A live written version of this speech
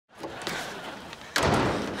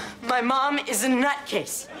My mom is a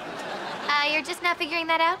nutcase. You're just not figuring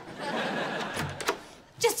that out?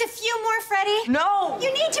 Just a few more, Freddie. No!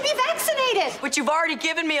 You need to be vaccinated. But you've already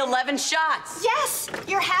given me 11 shots. Yes,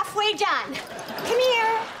 you're halfway done. Come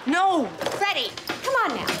here. No! Freddie, come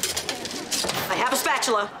on now. I have a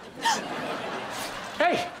spatula.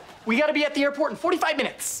 Hey, we gotta be at the airport in 45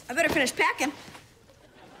 minutes. I better finish packing.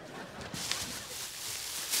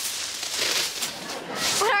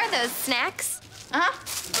 What are those, snacks? Uh-huh.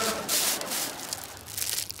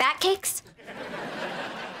 Fat cakes?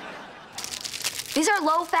 These are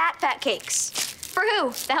low-fat fat cakes. For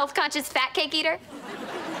who? The health-conscious fat cake eater?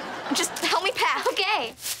 Just help me pack.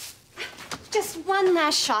 Okay. Just one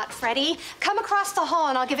last shot, Freddie. Come across the hall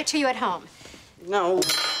and I'll give it to you at home. No.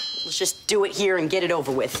 Let's just do it here and get it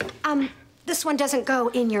over with. This one doesn't go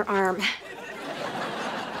in your arm.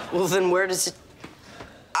 Well, then where does it...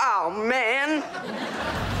 Oh, man.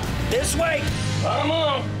 This way. Come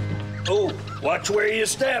on. Oh, watch where you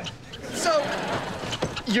step. So,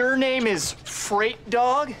 your name is Freight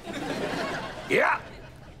Dog? Yeah.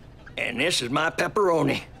 And this is my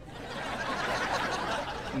pepperoni.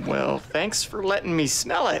 Well, thanks for letting me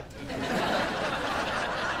smell it.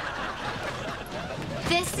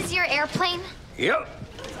 This is your airplane? Yep.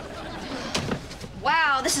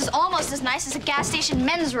 Wow, this is almost as nice as a gas station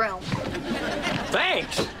men's room.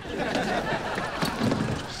 Thanks.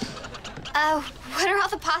 What are all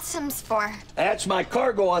the possums for? That's my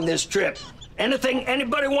cargo on this trip. Anything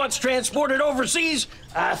anybody wants transported overseas,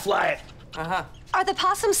 I fly it. Uh-huh. Are the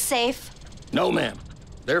possums safe? No, ma'am.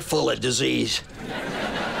 They're full of disease.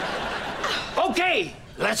 Okay,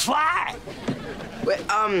 let's fly. Wait,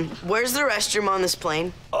 where's the restroom on this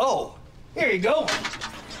plane? Oh, here you go.